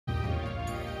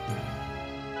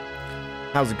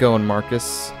How's it going,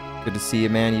 Marcus? Good to see you,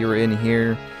 man. You were in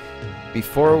here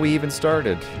before we even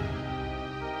started.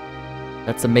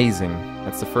 That's amazing.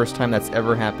 That's the first time that's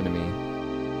ever happened to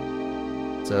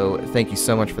me. So, thank you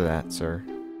so much for that, sir.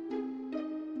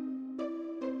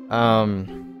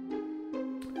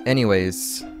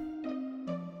 Anyways,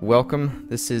 welcome.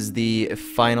 This is the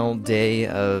final day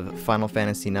of Final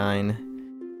Fantasy IX.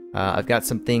 I've got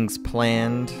some things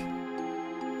planned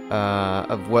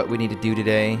of what we need to do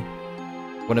today.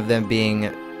 One of them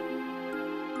being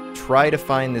try to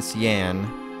find this Yan,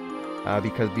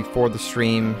 because before the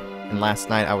stream and last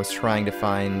night I was trying to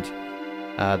find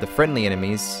the friendly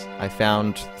enemies. I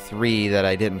found 3 that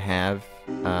I didn't have,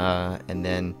 and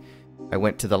then I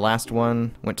went to the last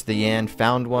one, went to the Yan,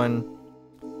 found one.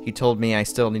 He told me I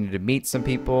still needed to meet some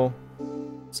people,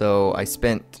 so I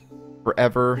spent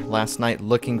forever last night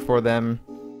looking for them.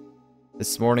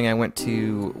 This morning I went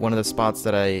to one of the spots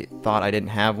that I thought I didn't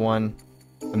have one.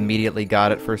 Immediately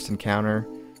got it first encounter.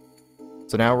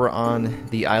 So now we're on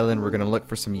the island. We're gonna look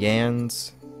for some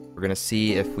Yans. We're gonna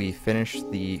see if we finish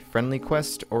the friendly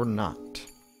quest or not.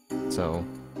 So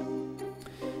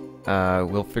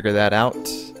we'll figure that out.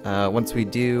 Once we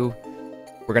do,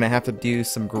 we're gonna have to do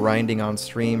some grinding on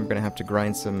stream. We're gonna have to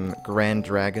grind some Grand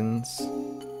Dragons.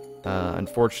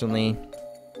 Unfortunately,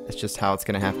 it's just how it's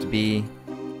gonna have to be.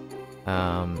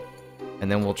 And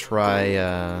then we'll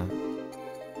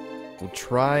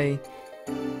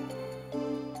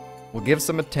give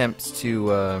some attempts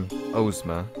to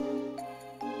Ozma.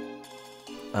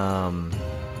 And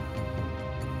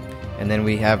then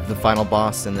we have the final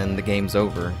boss, and then the game's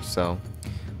over. So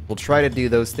we'll try to do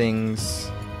those things.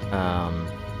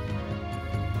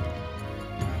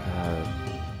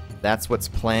 That's what's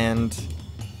planned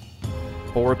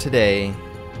for today.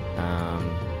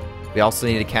 We also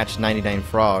need to catch 99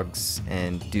 frogs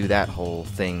and do that whole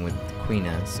thing with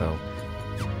Quina, so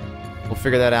we'll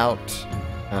figure that out.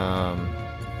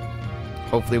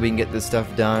 Hopefully we can get this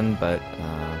stuff done, but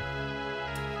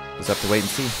we'll just have to wait and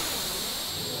see.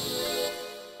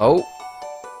 Oh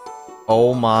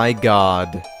my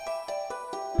god.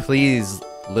 Please,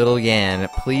 little Yan,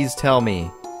 please tell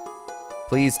me.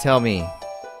 Please tell me.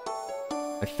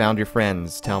 I found your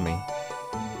friends, tell me.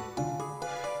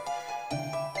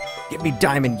 Give me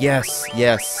diamond, yes,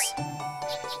 yes.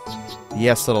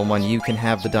 Yes, little one, you can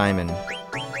have the diamond.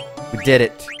 We did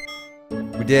it.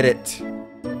 We did it.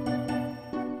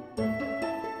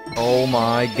 Oh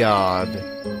my god.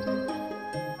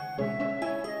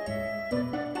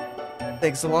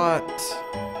 Thanks a lot.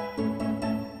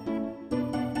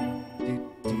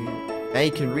 Now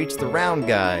you can reach the round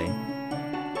guy.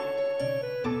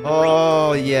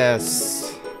 Oh,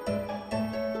 yes.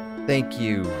 Thank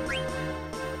you.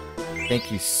 Thank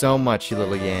you so much, you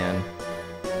little Yan.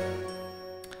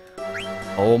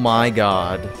 Oh my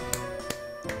god.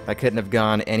 I couldn't have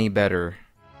gone any better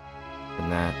than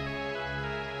that.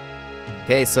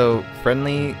 Okay, so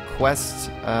friendly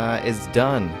quest is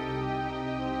done.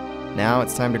 Now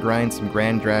it's time to grind some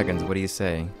Grand Dragons. What do you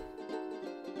say?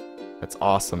 That's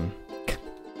awesome.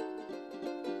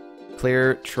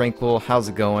 Clear, Tranquil, how's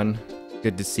it going?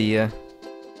 Good to see ya.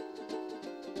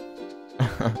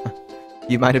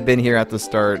 You might have been here at the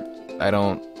start. I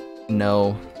don't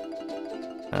know.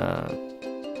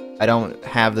 I don't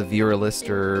have the viewer list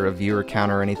or a viewer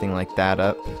count or anything like that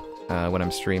up when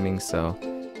I'm streaming, so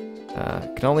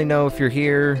can only know if you're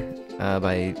here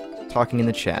by talking in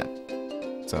the chat.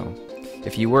 So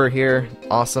if you were here,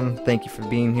 awesome. Thank you for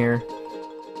being here.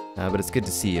 But it's good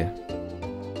to see you.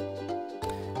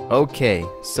 Okay,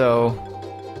 so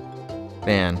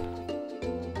man.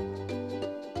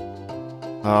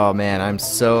 Oh man, I'm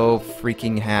so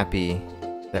freaking happy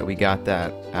that we got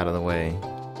that out of the way.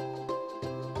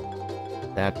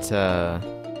 That,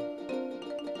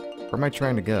 where am I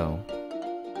trying to go?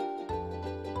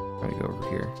 I'm trying to go over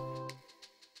here.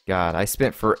 God, I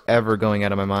spent forever going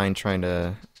out of my mind trying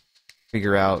to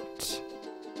figure out,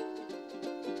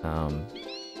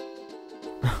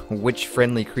 which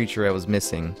friendly creature I was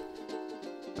missing.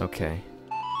 Okay.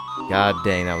 God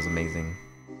dang, that was amazing.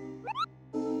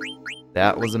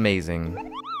 That was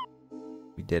amazing.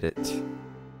 We did it.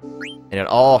 And it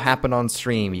all happened on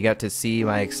stream. You got to see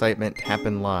my excitement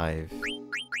happen live.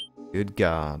 Good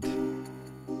God.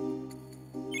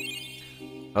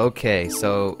 Okay,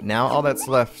 so now all that's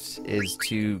left is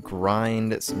to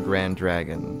grind some Grand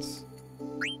Dragons.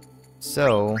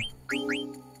 So,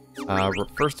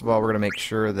 first of all, we're going to make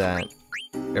sure that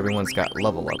everyone's got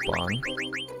level up on.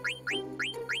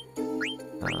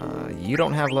 You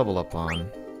don't have level up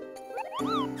on.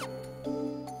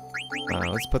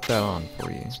 Let's put that on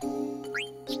for you.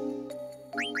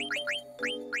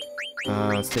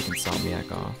 Let's take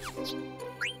Insomniac off.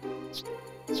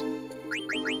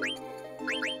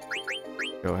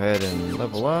 Go ahead and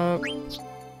level up.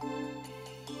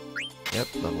 Yep,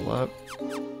 level up.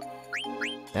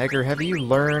 Dagger, have you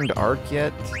learned Arc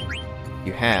yet?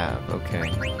 You have,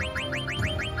 okay.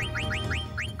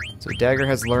 So Dagger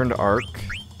has learned Arc.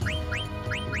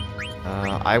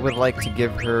 I would like to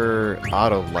give her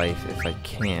Auto Life if I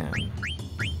can.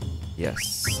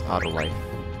 Yes, Auto Life.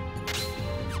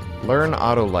 Learn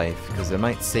Auto Life, because it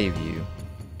might save you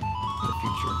in the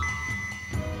future.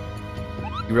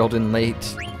 You rolled in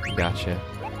late. Gotcha.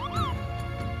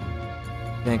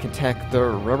 Then can attack the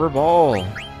rubber ball.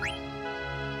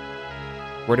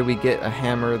 Where do we get a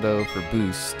hammer, though, for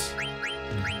boost?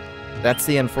 That's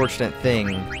the unfortunate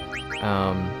thing.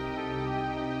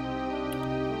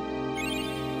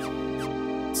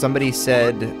 Somebody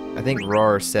said, I think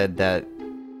Roar said that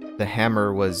the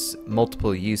hammer was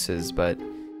multiple uses, but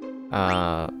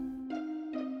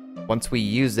once we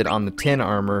used it on the tin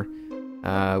armor,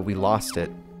 we lost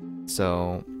it.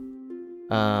 So,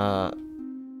 I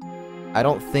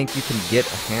don't think you can get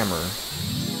a hammer.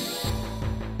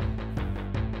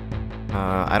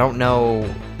 I don't know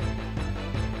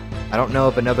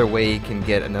if another way you can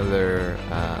get another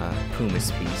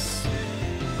Pumice piece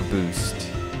or boost.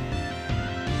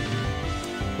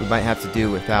 We might have to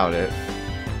do without it.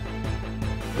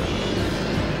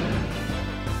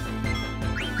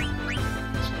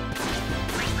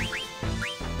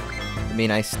 I mean,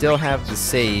 I still have the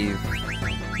save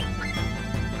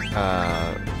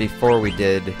before we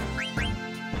did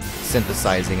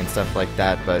synthesizing and stuff like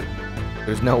that, but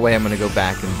there's no way I'm gonna go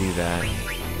back and do that.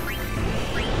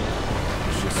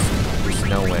 There's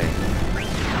no way.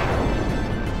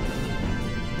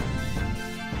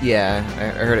 Yeah,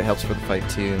 I heard it helps for the fight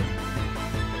too.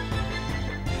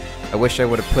 I wish I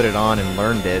would have put it on and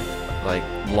learned it, like,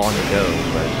 long ago,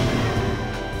 but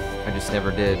I just never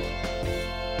did.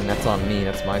 And that's on me,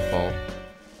 that's my fault.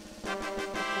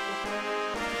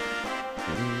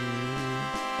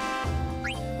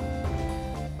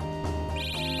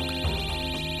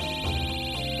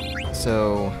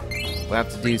 So, we'll have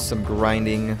to do some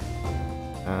grinding.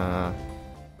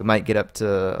 We might get up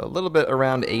to a little bit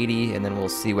around 80, and then we'll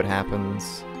see what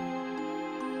happens.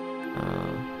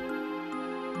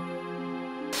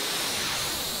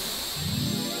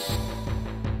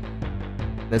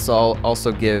 This will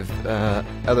also give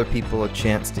other people a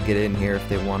chance to get in here if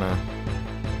they want to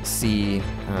see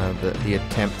the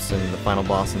attempts and the final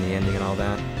boss and the ending and all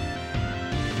that.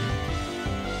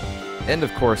 And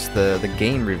of course the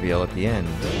game reveal at the end.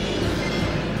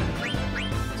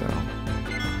 So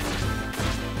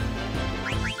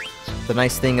the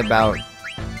nice thing about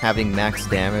having max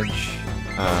damage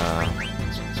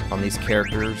on these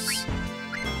characters,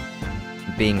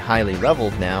 being highly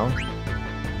leveled now,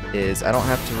 is I don't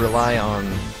have to rely on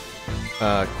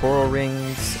Coral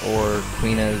Rings or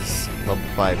Queena's level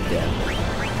 5 death.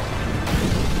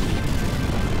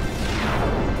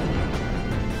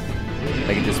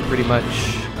 I can just pretty much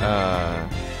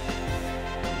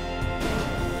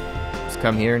just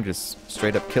come here and just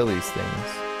straight up kill these things.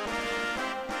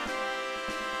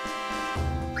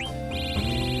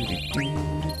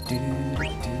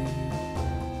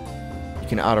 You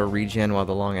can auto regen while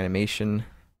the long animation.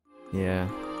 Yeah.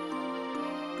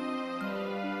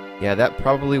 Yeah, that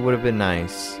probably would have been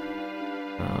nice.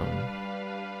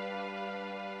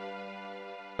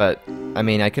 But, I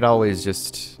mean, I could always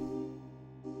just,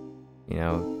 you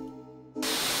know,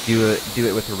 do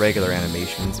it with the regular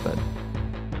animations, but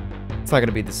it's not going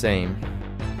to be the same.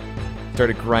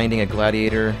 Started grinding a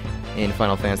gladiator in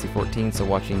Final Fantasy XIV, so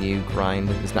watching you grind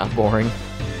is not boring.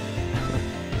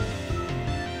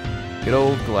 Good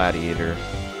old gladiator.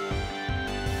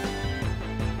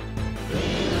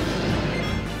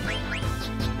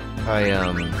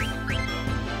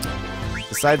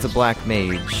 Besides a black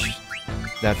mage,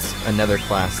 that's another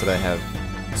class that I have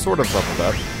sort of leveled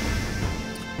up.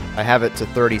 I have it to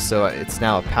 30, so it's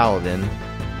now a paladin,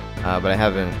 but I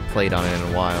haven't played on it in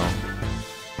a while.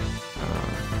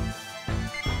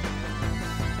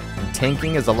 And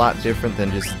tanking is a lot different than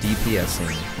just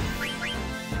DPSing,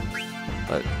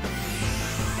 but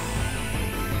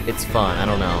it's fun. I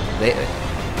don't know.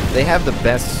 They have the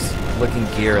best looking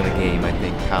gear in the game, I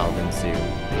think paladins do.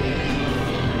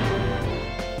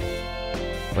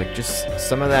 Like, just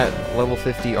some of that level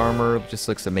 50 armor just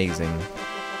looks amazing.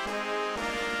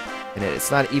 And it's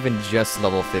not even just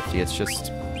level 50, it's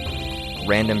just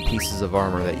random pieces of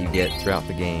armor that you get throughout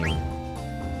the game.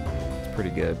 It's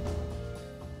pretty good.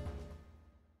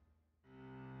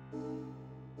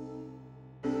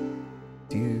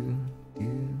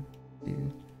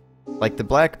 Like the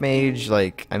Black Mage,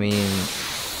 like, I mean,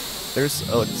 there's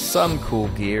some cool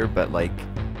gear, but like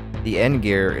the end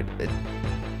gear,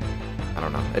 I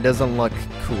don't know, it doesn't look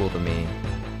cool to me.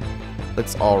 It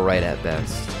looks alright at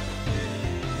best.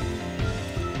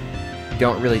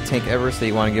 Don't really tank ever, so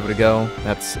you want to give it a go.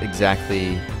 That's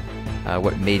exactly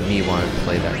what made me want to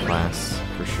play that class,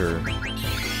 for sure.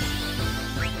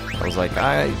 I was like,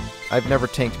 I've never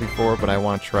tanked before, but I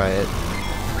want to try it.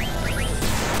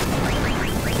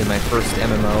 In my first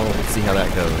MMO, let's see how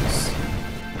that goes.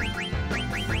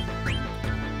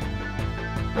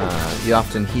 You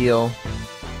often heal.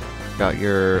 Got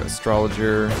your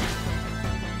Astrologer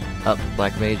up,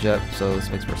 Black Mage up, so this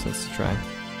makes more sense to try.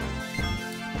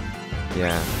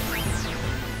 Yeah.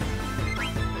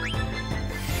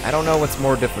 I don't know what's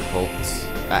more difficult.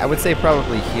 I would say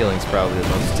probably healing's probably the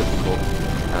most difficult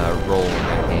role in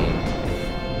that game.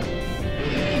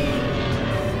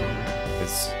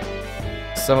 Because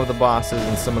some of the bosses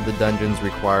and some of the dungeons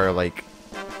require, like,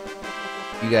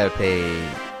 you gotta pay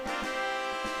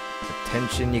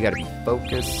attention, you gotta be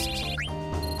focused.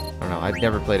 I don't know, I've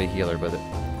never played a healer, but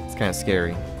it's kind of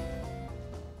scary.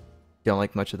 Don't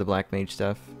like much of the Black Mage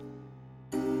stuff.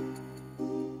 You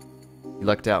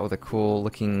lucked out with a cool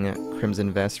looking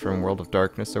Crimson Vest from World of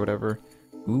Darkness or whatever.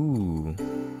 Ooh,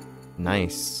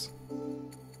 nice.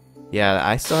 Yeah,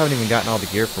 I still haven't even gotten all the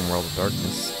gear from World of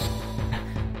Darkness.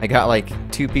 I got like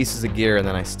 2 pieces of gear and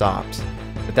then I stopped.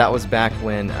 But that was back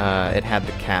when it had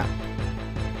the cap.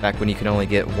 Back when you could only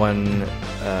get 1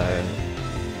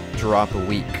 drop a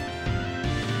week.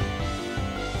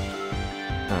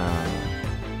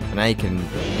 And now you can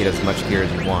get as much gear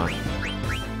as you want.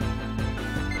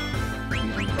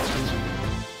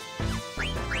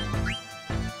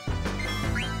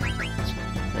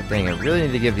 God dang, I really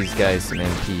need to give these guys some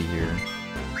MP here.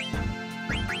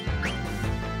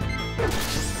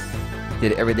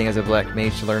 Did everything as a Black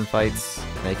Mage to learn fights.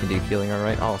 Now you can do healing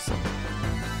alright. Awesome.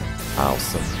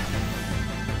 Awesome.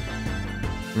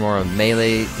 More a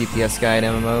melee DPS guy in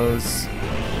MMOs.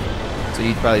 So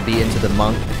you'd probably be into the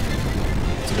monk,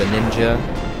 to the ninja.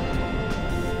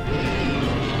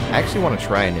 I actually want to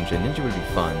try a ninja. Ninja would be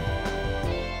fun.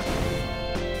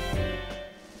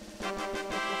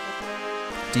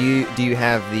 Do you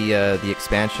have the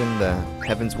expansion, the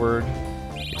Heavensward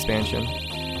expansion?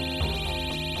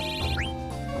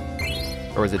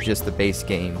 Or is it just the base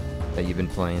game that you've been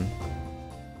playing?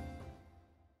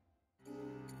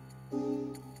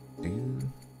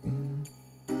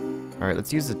 Alright,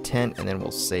 let's use a tent and then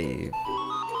we'll save.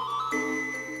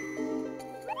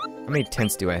 How many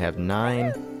tents do I have?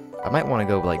 9? I might want to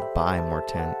go, like, buy more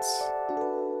tents.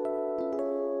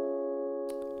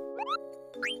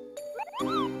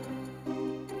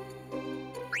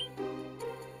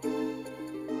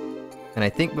 And I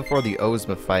think before the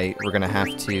Ozma fight, we're gonna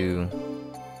have to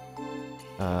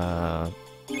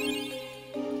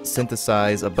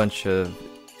synthesize a bunch of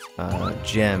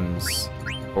gems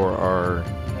for our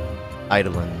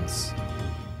Eidolons.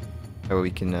 So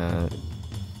we can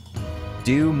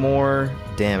do more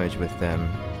damage with them.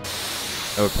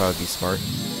 That would probably be smart.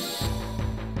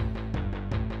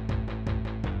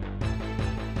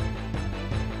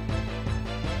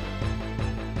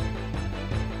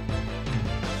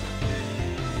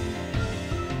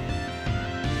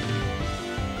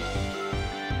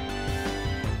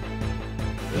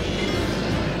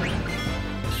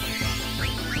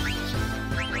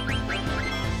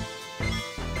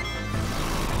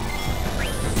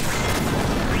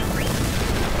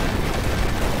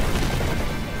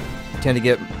 Tend to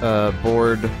get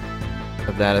bored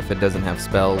of that if it doesn't have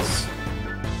spells.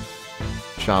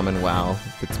 Shaman, wow,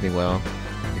 fits me well.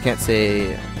 I can't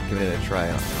say giving it a try.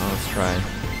 Oh, let's try.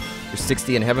 You're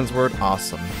 60 in Heavensward?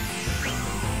 Awesome.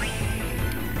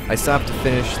 I still have to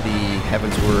finish the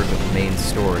Heavensward main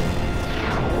story.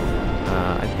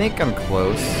 I think I'm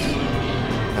close.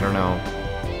 I don't know.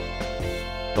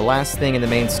 The last thing in the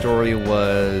main story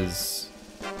was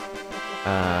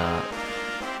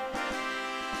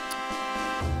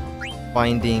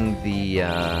finding the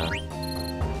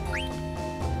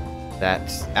that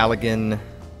Allagan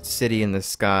city in the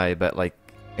sky, but like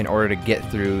in order to get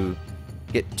to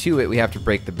it, we have to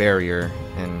break the barrier,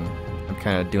 and I'm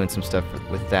kind of doing some stuff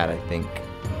with that, I think.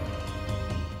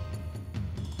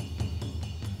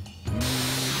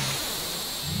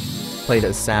 Played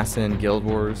Assassin in Guild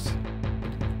Wars,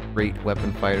 great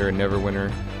weapon fighter and Neverwinter,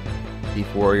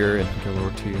 Thief Warrior in Guild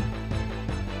War 2.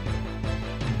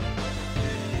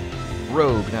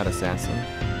 Rogue, not Assassin.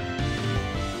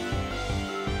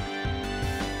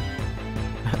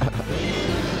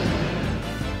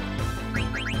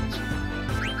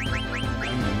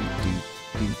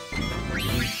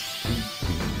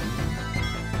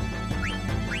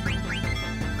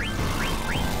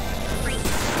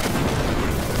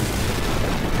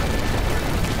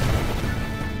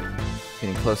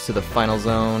 close to the final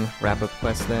zone. Wrap-up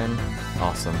quest then.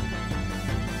 Awesome.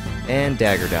 And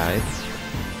Dagger died.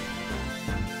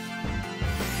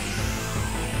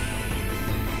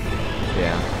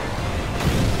 Yeah.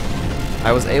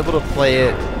 I was able to play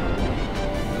it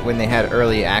when they had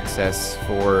early access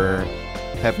for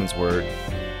Heavensward.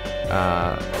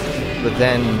 But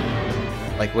then,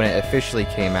 like when it officially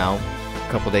came out,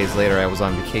 a couple days later I was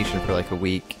on vacation for like a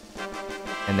week.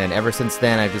 And then ever since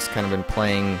then I've just kind of been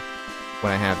playing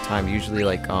when I have time, usually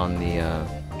like on the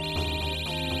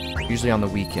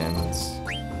weekends,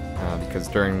 because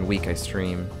during the week I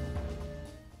stream.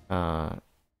 So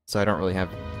I don't really have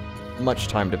much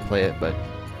time to play it, but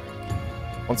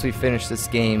once we finish this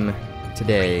game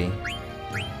today,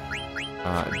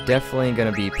 definitely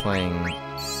gonna be playing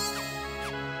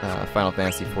Final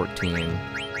Fantasy XIV,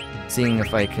 seeing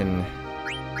if I can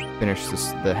finish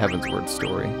the Heavensward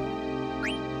story.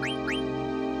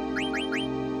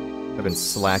 I've been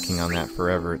slacking on that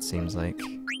forever, it seems like.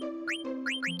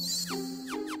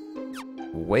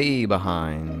 Way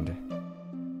behind.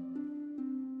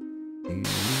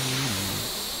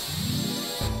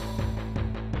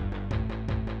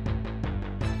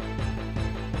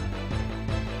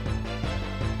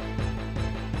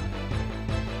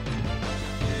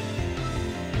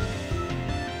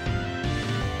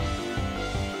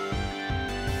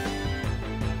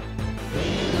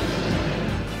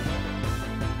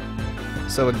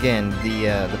 So again,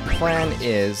 the plan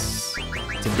is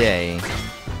today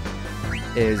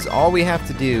is all we have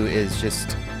to do is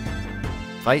just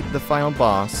fight the final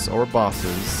boss or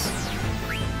bosses,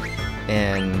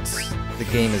 and the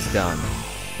game is done.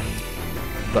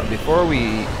 But before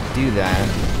we do that,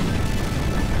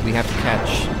 we have to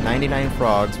catch 99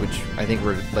 frogs, which I think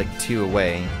we're like 2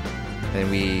 away, and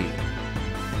we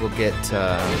will get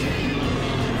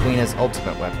Queena's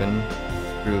ultimate weapon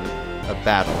through a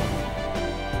battle.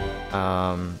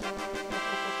 I'm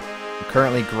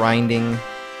currently grinding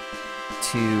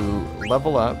to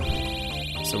level up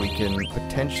so we can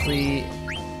potentially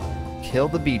kill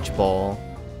the beach ball,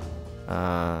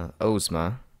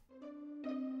 Ozma.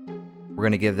 We're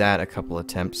gonna give that a couple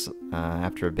attempts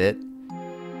after a bit.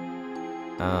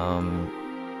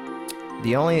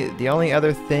 The only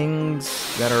other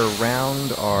things that are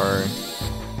around are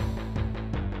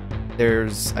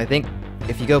I think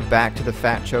if you go back to the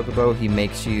Fat Chocobo, he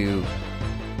makes you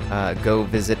go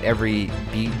visit every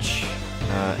beach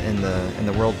in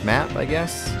the world map, I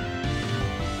guess.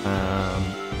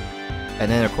 And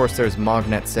then of course there's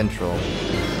Mognet Central.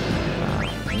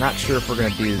 I'm not sure if we're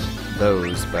gonna do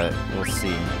those, but we'll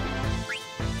see.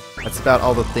 That's about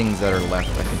all the things that are left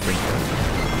I can think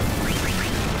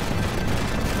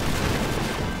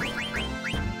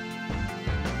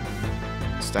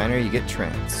of. Steiner, you get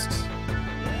tranced.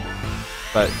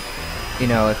 But, you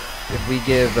know, if we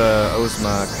give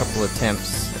Ozma a couple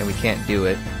attempts and we can't do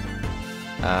it,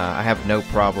 I have no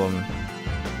problem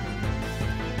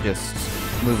just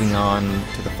moving on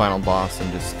to the final boss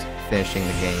and just finishing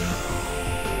the game.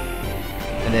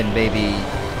 And then maybe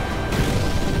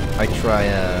I try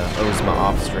Ozma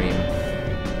off stream,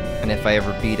 and if I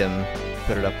ever beat him,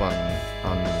 put it up on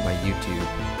my YouTube.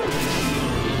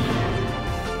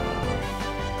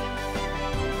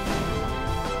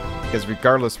 Because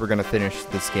regardless, we're gonna finish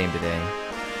this game today,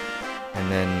 and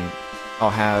then I'll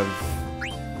have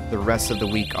the rest of the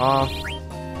week off,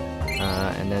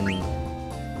 and then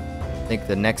I think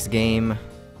the next game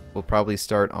will probably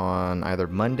start on either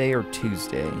Monday or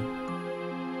Tuesday.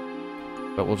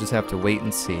 But we'll just have to wait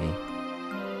and see.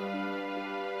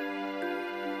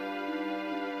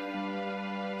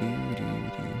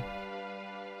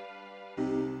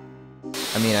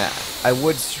 I mean, I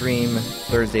would stream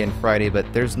Thursday and Friday,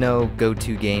 but there's no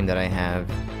go-to game that I have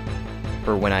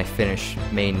for when I finish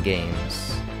main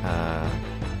games.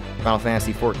 Final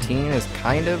Fantasy XIV is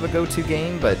kind of a go-to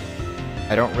game, but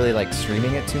I don't really like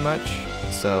streaming it too much,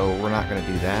 so we're not going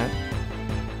to do that.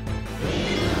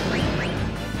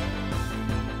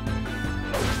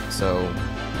 So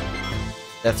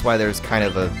that's why there's kind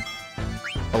of a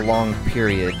long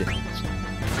period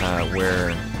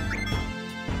where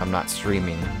I'm not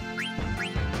streaming.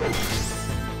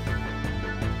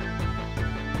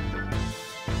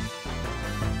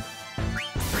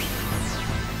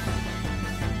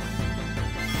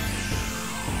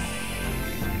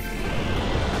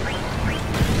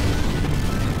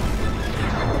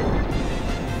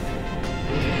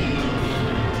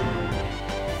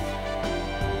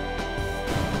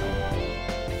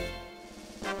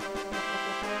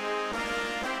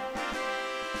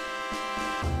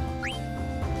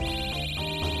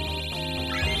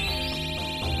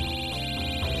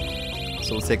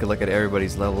 So let's take a look at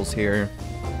everybody's levels here.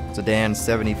 Sedan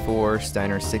 74,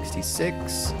 Steiner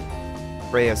 66,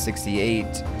 Freya 68,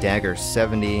 Dagger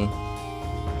 70.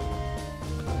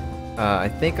 I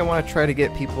think I want to try to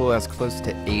get people as close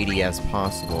to 80 as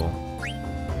possible,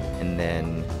 and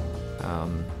then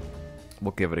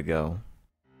we'll give it a go.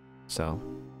 So,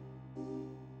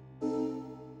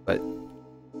 but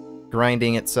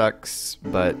grinding, it sucks,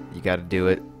 but you gotta do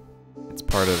it. It's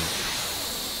part of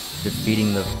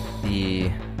defeating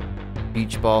the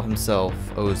beach ball himself,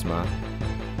 Ozma.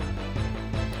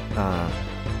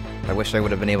 I wish I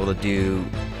would have been able to do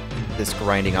this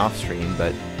grinding off stream,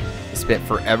 but I spent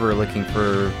forever looking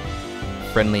for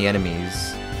friendly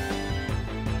enemies.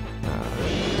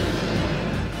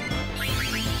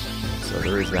 So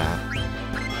there is that.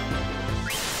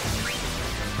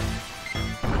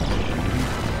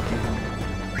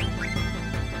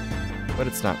 But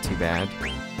it's not too bad.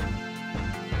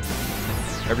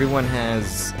 Everyone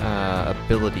has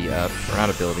ability up, or not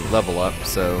ability, level up,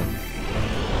 so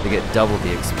they get double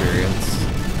the experience.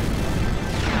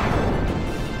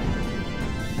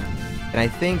 And I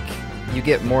think you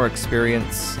get more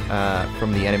experience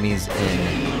from the enemies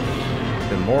in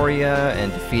Memoria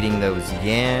and defeating those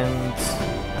Yans.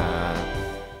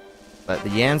 But the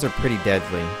Yans are pretty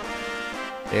deadly.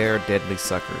 They're deadly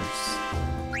suckers.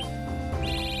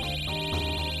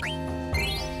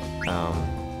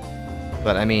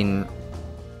 But I mean,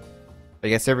 I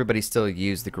guess everybody still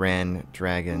used the Grand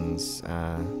Dragons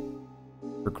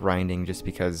for grinding just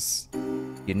because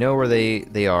you know where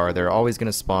they are. They're always going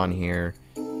to spawn here.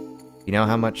 You know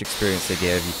how much experience they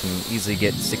give. You can easily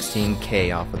get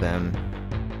 16k off of them.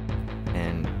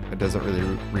 And it doesn't really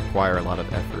require a lot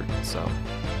of effort, so.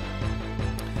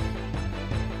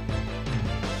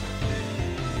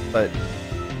 But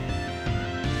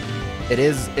it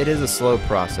is a slow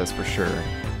process for sure.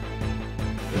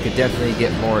 You could definitely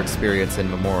get more experience in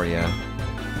Memoria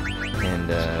and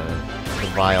the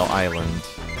Vile Island,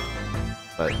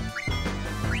 but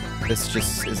this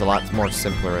just is a lot more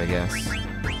simpler, I guess.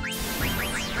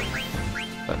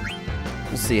 But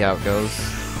we'll see how it goes.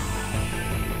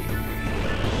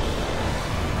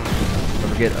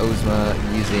 Don't forget Ozma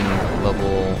using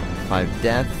level 5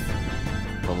 Death,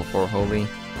 level 4 Holy.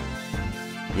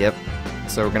 Yep.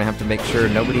 So we're gonna have to make sure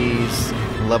nobody's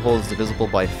level is divisible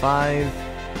by 5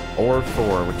 or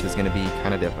 4, which is gonna be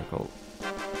kind of difficult.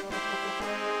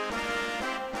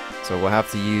 So we'll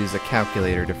have to use a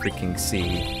calculator to freaking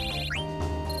see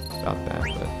about that.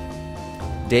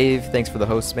 But Dave, thanks for the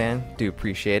host, man. Do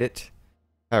appreciate it.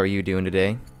 How are you doing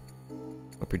today?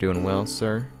 Hope you're doing well,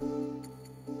 sir.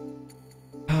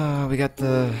 We got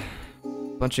the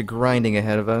bunch of grinding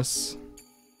ahead of us,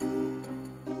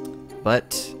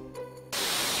 but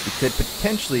we could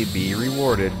potentially be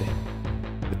rewarded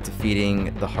with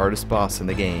defeating the hardest boss in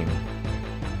the game.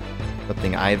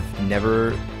 Something I've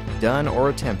never done or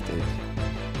attempted.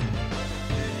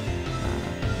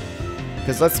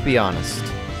 Because let's be honest,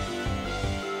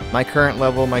 my current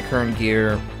level, my current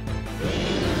gear,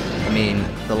 I mean,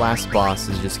 the last boss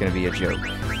is just going to be a joke.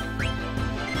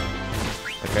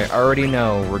 Like, I already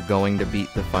know we're going to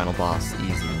beat the final boss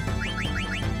easy.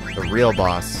 The real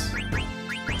boss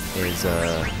is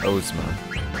Ozma.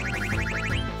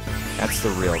 That's the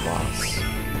real boss.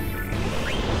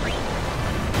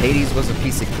 Hades was a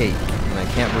piece of cake, and I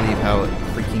can't believe how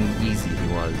freaking easy he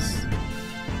was.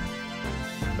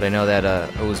 But I know that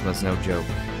Ozma's no joke.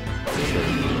 For sure.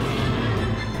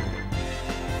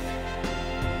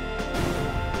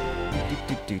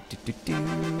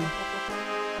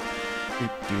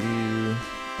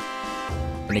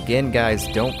 And again, guys,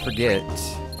 don't forget,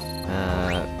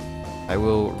 I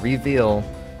will reveal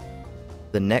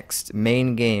the next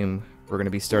main game we're going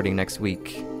to be starting next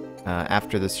week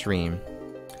after the stream.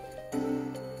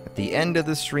 At the end of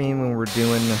the stream, when we're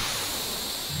doing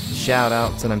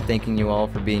shout-outs and I'm thanking you all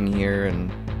for being here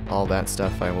and all that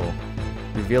stuff, I will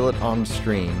reveal it on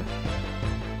stream.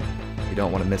 You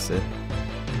don't want to miss it.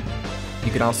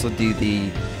 You can also do the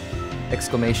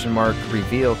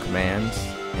 !reveal command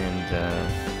and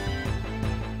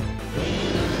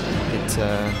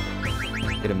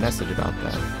get a message about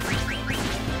that.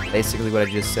 Basically what I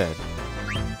just said.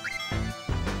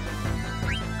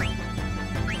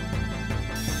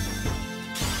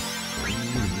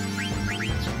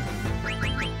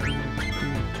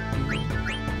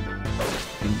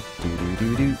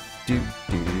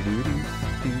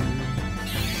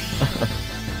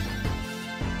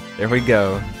 There we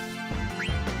go.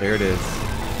 There it is.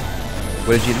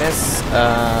 What did you miss?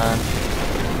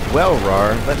 Well,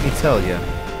 Rar, let me tell you.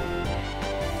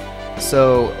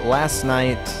 So, last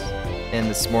night and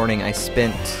this morning I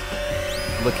spent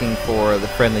looking for the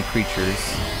friendly creatures.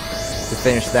 to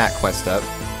finish that quest up,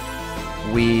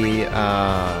 we, we'll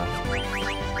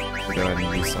go ahead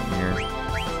and do something here.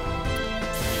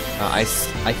 I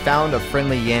found a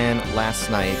friendly Yan last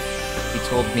night. He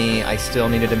told me I still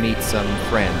needed to meet some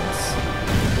friends.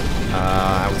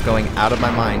 I was going out of my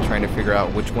mind trying to figure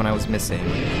out which one I was missing.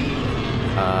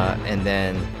 And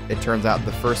then it turns out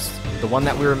the one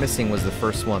that we were missing was the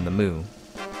first one, the Moo.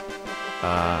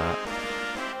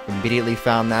 Immediately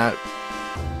found that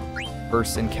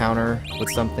first encounter with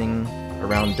something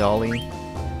around Dolly.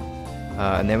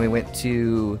 And then we went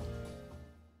to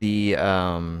the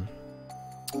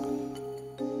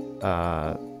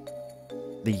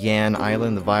Yan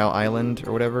Island, the Vile Island,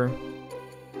 or whatever.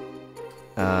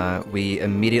 We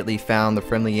immediately found the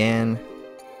friendly Yan.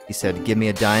 He said, give me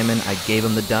a diamond. I gave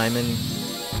him the diamond.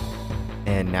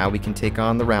 And now we can take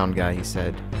on the round guy, he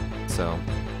said. So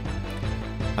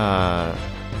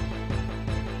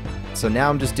now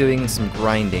I'm just doing some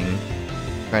grinding,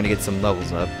 trying to get some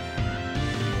levels up.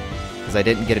 Because I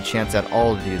didn't get a chance at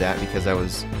all to do that because I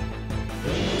was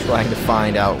trying to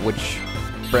find out which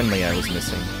friendly I was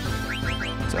missing.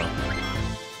 So,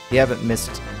 you haven't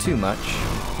missed too much.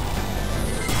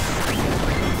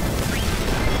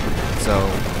 So,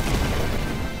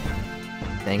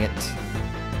 dang it.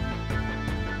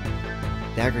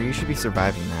 Dagger, you should be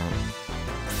surviving that.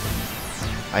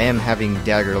 I am having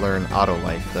Dagger learn auto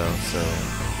life though, so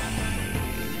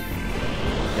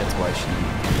that's why she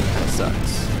kind of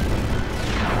sucks.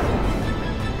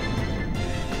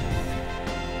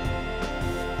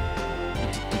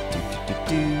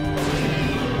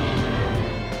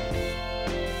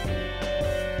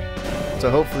 So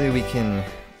hopefully we can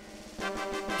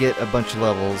get a bunch of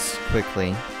levels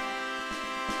quickly.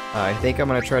 I think I'm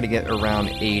going to try to get around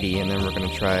 80 and then we're going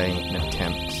to try an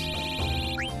attempt.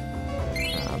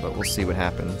 But we'll see what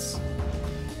happens.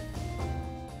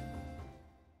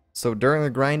 So during the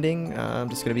grinding, I'm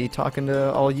just going to be talking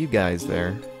to all you guys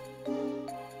there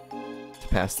to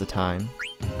pass the time.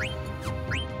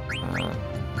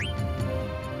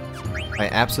 I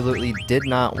absolutely did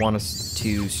not want us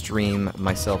to stream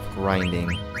myself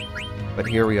grinding, but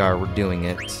here we are, we're doing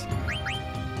it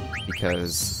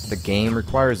because the game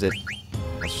requires it.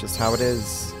 That's just how it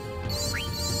is.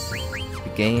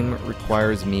 The game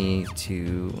requires me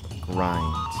to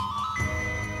grind.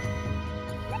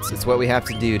 It's what we have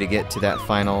to do to get to that the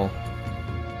final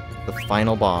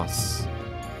boss.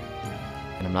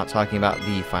 And I'm not talking about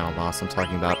the final boss, I'm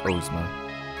talking about Ozma.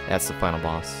 That's the final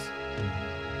boss.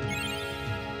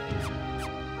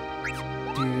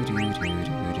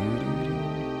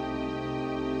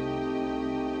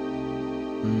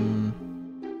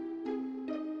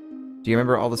 Do you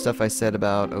remember all the stuff I said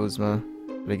about Ozma?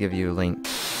 Let me give you a link.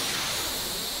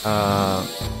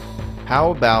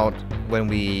 How about when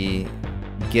we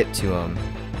get to him,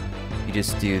 you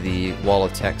just do the wall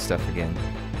of text stuff again.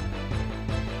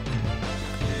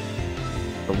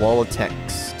 The wall of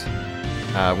text.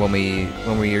 When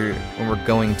we're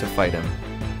going to fight him,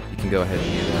 you can go ahead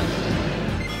and do that.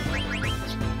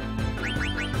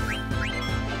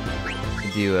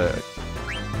 Do a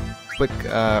quick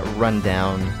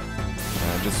rundown.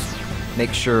 Just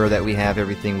make sure that we have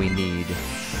everything we need.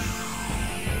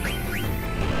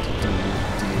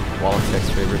 Wall of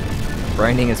text favorite.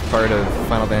 Grinding is part of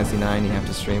Final Fantasy IX, you have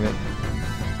to stream it.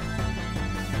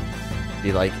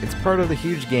 Be like, it's part of the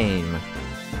huge game.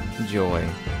 Enjoy.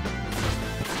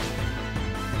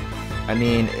 I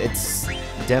mean, it's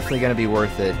definitely gonna be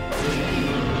worth it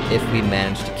if we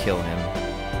manage to kill him.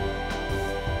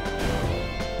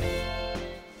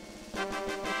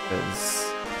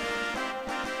 Because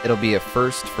it'll be a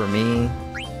first for me.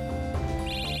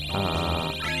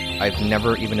 I've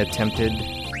never even attempted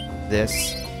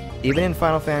this. Even in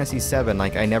Final Fantasy VII,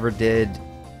 like, I never did,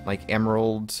 like,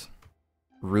 Emerald,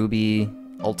 Ruby,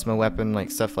 Ultima Weapon,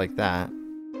 like, stuff like that.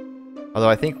 Although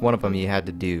I think one of them you had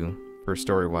to do, for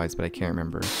story-wise, but I can't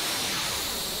remember.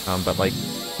 But, like,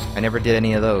 I never did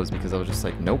any of those because I was just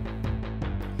like, nope.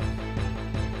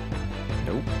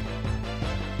 Nope.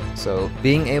 So,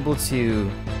 being able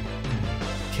to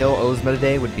kill Ozma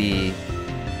today would be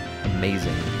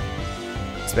amazing.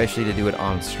 Especially to do it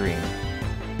on stream.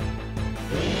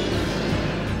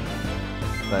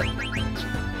 But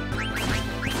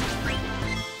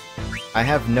I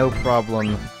have no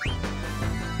problem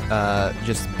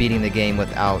just beating the game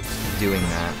without doing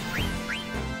that.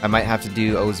 I might have to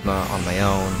do Ozma on my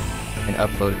own and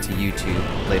upload it to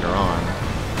YouTube later on,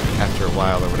 after a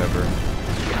while or whatever.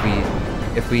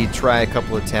 If we try a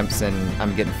couple attempts and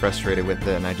I'm getting frustrated with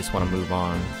it and I just want to move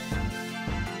on.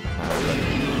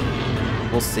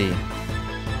 But we'll see.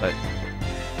 But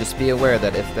just be aware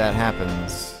that if that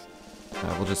happens,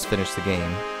 we'll just finish the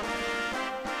game.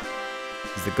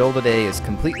 The goal today is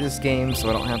complete this game, so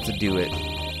I don't have to do it,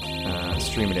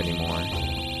 stream it anymore.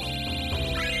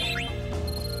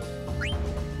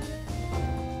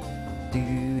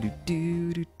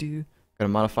 Gonna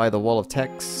modify the wall of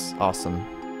text. Awesome.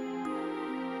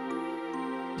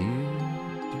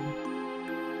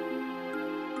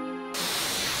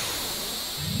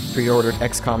 Pre-ordered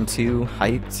XCOM 2.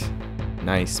 Hyped.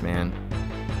 Nice, man.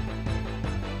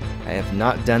 I have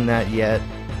not done that yet.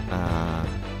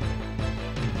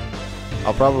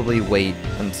 I'll probably wait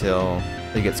until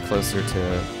it gets closer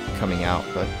to coming out,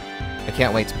 but I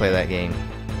can't wait to play that game.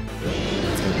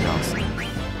 It's gonna be awesome.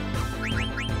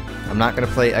 I'm not gonna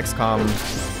play XCOM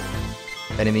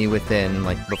Enemy Within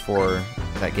like before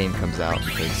that game comes out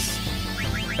because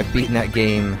I've beaten that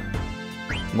game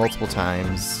multiple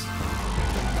times.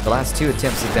 The last 2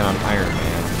 attempts have been on Iron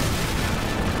Man,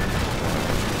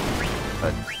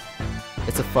 but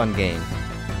it's a fun game.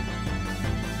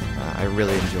 I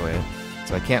really enjoy it.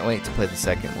 So I can't wait to play the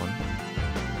second one.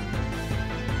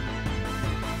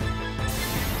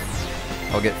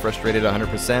 I'll get frustrated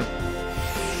 100%.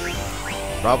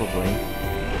 Probably.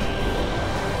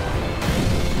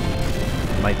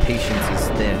 My patience is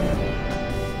thin.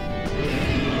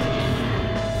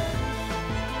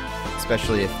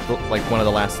 Especially if, like, one of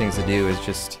the last things to do is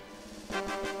just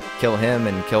kill him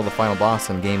and kill the final boss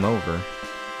and game over.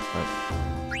 But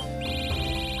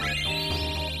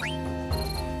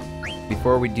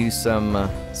before we do some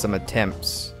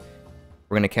attempts,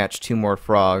 we're gonna catch 2 more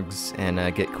frogs and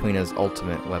get Queena's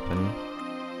ultimate weapon.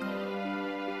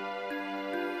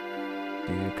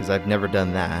 Because I've never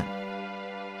done that.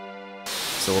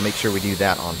 So we'll make sure we do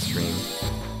that on stream.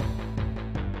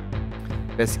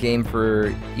 Best game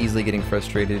for easily getting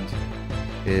frustrated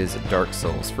is Dark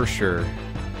Souls, for sure.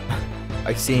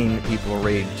 I've seen people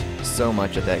rage so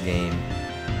much at that game.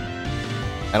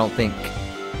 I don't think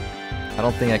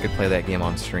I could play that game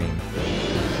on stream.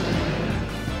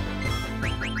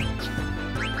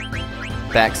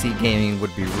 Backseat gaming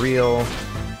would be real.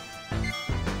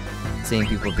 Seeing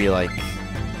people be like,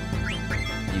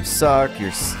 "You suck,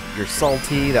 you're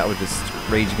salty," that would just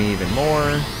rage me even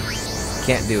more.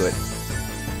 Can't do it.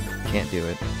 Can't do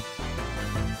it.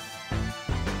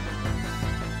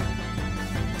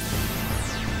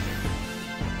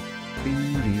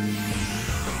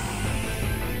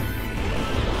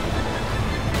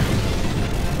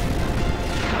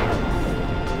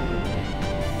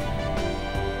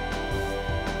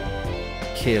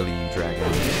 Kill you,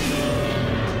 dragon.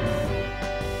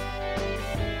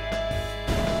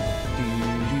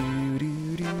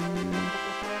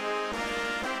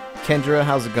 Kendra,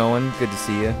 how's it going? Good to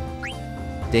see you.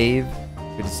 Dave,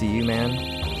 good to see you, man.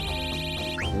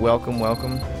 Welcome,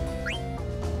 welcome.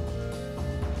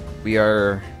 We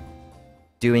are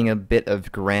doing a bit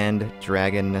of Grand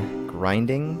Dragon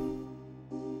grinding.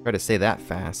 Try to say that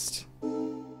fast.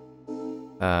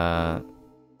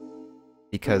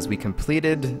 Because we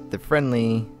completed the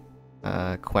friendly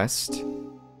quest.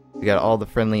 We got all the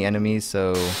friendly enemies,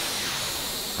 so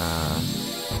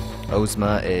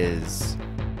Ozma is,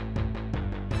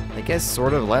 I guess,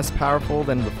 sort of less powerful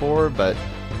than before, but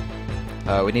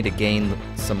we need to gain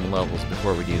some levels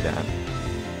before we do that.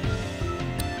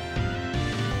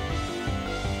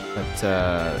 But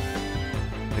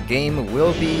the game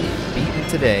will be beaten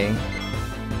today.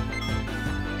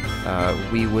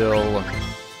 We will,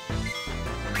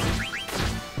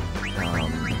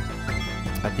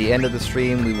 at the end of the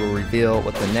stream, we will reveal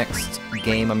what the next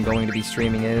game I'm going to be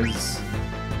streaming is.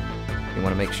 You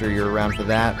want to make sure you're around for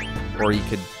that, or you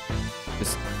could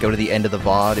just go to the end of the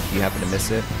VOD if you happen to miss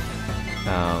it.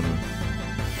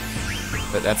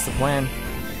 But that's the plan.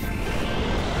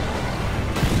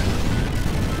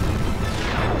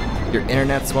 Your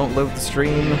internets won't load the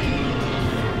stream.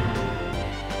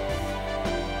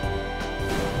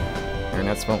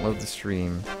 Internets won't load the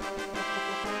stream.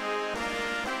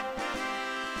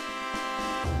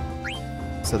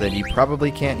 So then you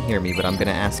probably can't hear me, but I'm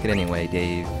gonna ask it anyway,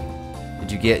 Dave.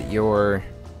 Did you get your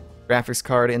graphics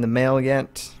card in the mail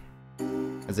yet?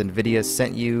 Has Nvidia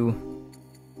sent you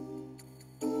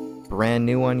a brand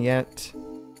new one yet?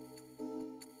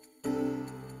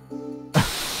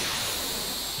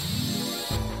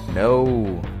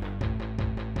 No.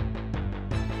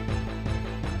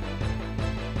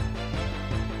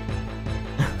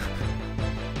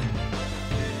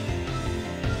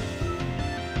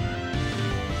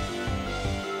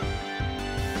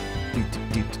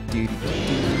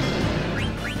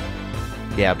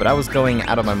 Yeah, but I was going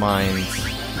out of my mind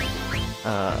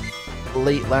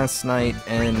late last night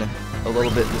and a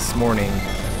little bit this morning,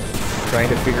 trying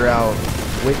to figure out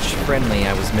which friendly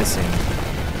I was missing.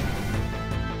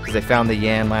 Because I found the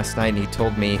Yan last night and he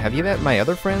told me, "Have you met my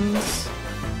other friends?"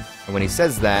 And when he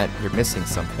says that, you're missing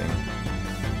something.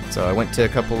 So I went to a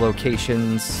couple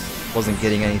locations, wasn't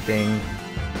getting anything.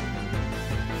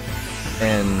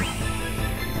 And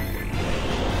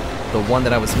the one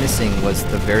that I was missing was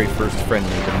the very first friendly,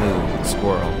 the Moo, the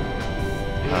squirrel.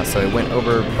 So I went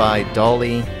over by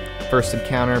Dolly, first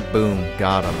encounter, boom,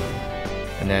 got him.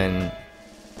 And then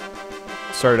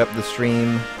started up the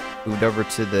stream, moved over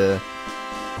to the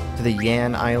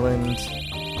Yan Island,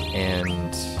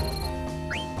 and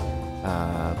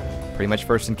pretty much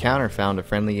first encounter, found a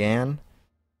friendly Yan.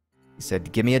 He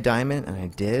said, "Give me a diamond," and I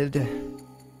did,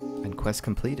 and quest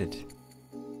completed.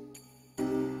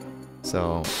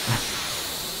 So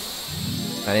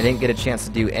I didn't get a chance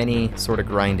to do any sort of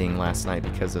grinding last night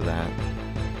because of that.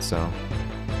 So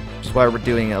which is why we're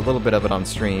doing a little bit of it on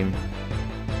stream.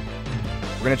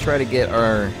 We're gonna try to get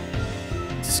our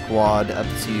squad up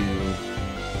to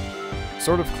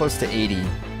sort of close to 80,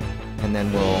 and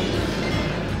then we'll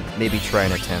maybe try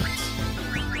an attempt.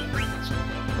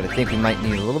 But I think we might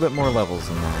need a little bit more levels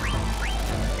than that.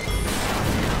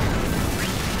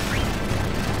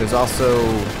 There's also...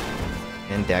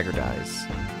 and Dagger dies.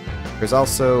 There's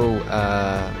also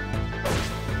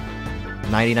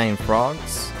 99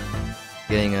 frogs.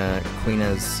 Getting a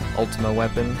Queena's Ultima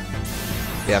weapon.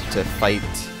 We have to fight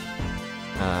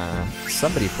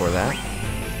somebody for that,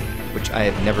 which I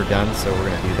have never done, so we're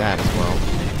gonna do that as well.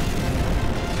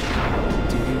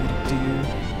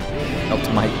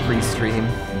 Ultimate pre-stream,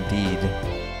 indeed.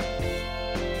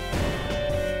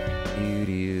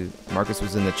 Marcus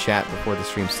was in the chat before the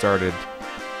stream started.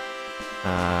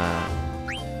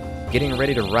 Getting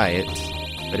ready to riot.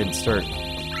 I didn't start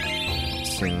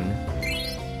soon.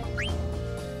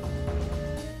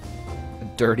 A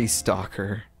dirty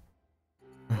stalker.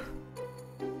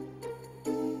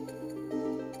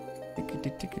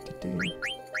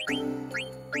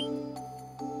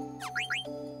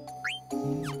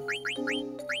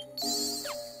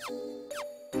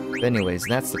 But anyways,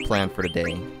 that's the plan for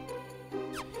today.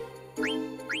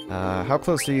 How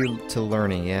close are you to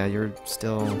learning? Yeah, you're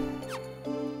still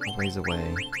a ways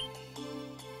away.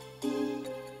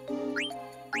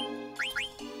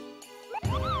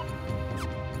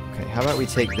 Okay, how about we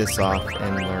take this off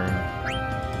and learn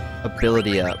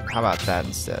ability up? How about that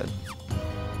instead?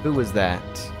 Who was that?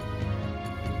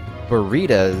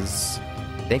 Burritas.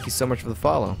 Thank you so much for the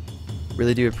follow.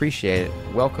 Really do appreciate it.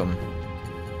 Welcome.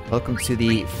 Welcome to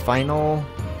the Final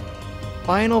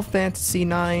Fantasy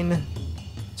IX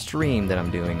stream that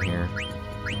I'm doing here.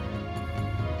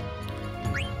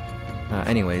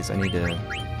 Anyways, I need to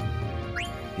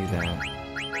do that.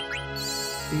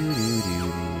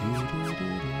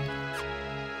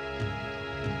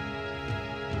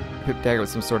 Pip Dagger with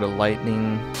some sort of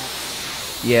lightning.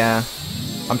 Yeah,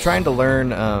 I'm trying to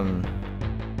learn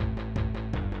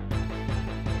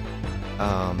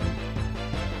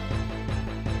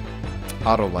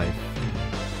Auto Life.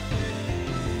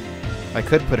 I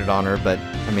could put it on her, but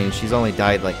I mean, she's only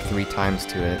died like 3 times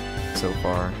to it so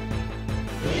far.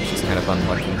 She's kind of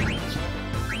unlucky.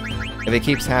 If it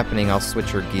keeps happening, I'll switch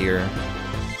her gear.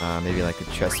 Maybe like a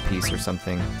chest piece or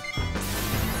something.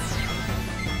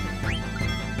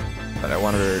 But I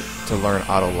wanted her to learn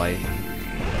Auto Light.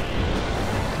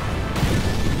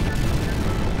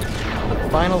 The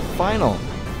final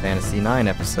Fantasy IX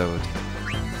episode.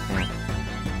 Yeah.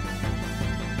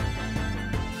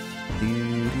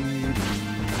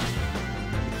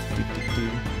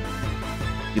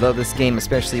 You love this game,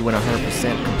 especially when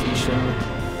 100% completion.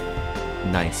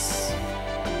 Nice.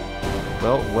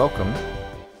 Well, welcome.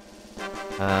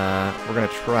 We're gonna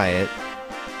try it.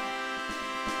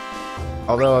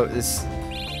 Although this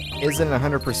isn't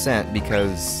 100%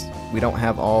 because we don't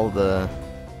have all the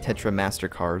Tetra Master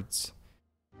cards.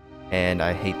 And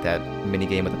I hate that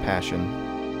minigame with a passion.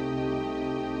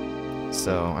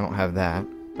 So I don't have that.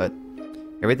 But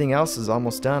everything else is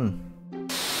almost done.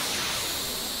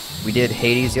 We did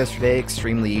Hades yesterday,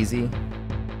 extremely easy.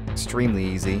 Extremely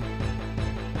easy.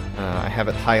 I have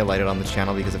it highlighted on the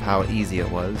channel because of how easy it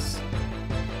was.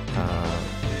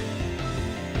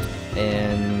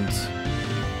 And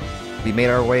we made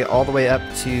our way all the way up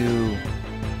to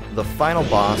the final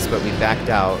boss, but we backed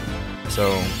out.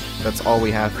 So that's all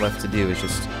we have left to do is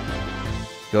just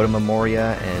go to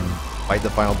Memoria and fight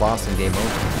the final boss and game over.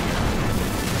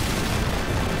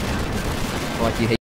 Like you hate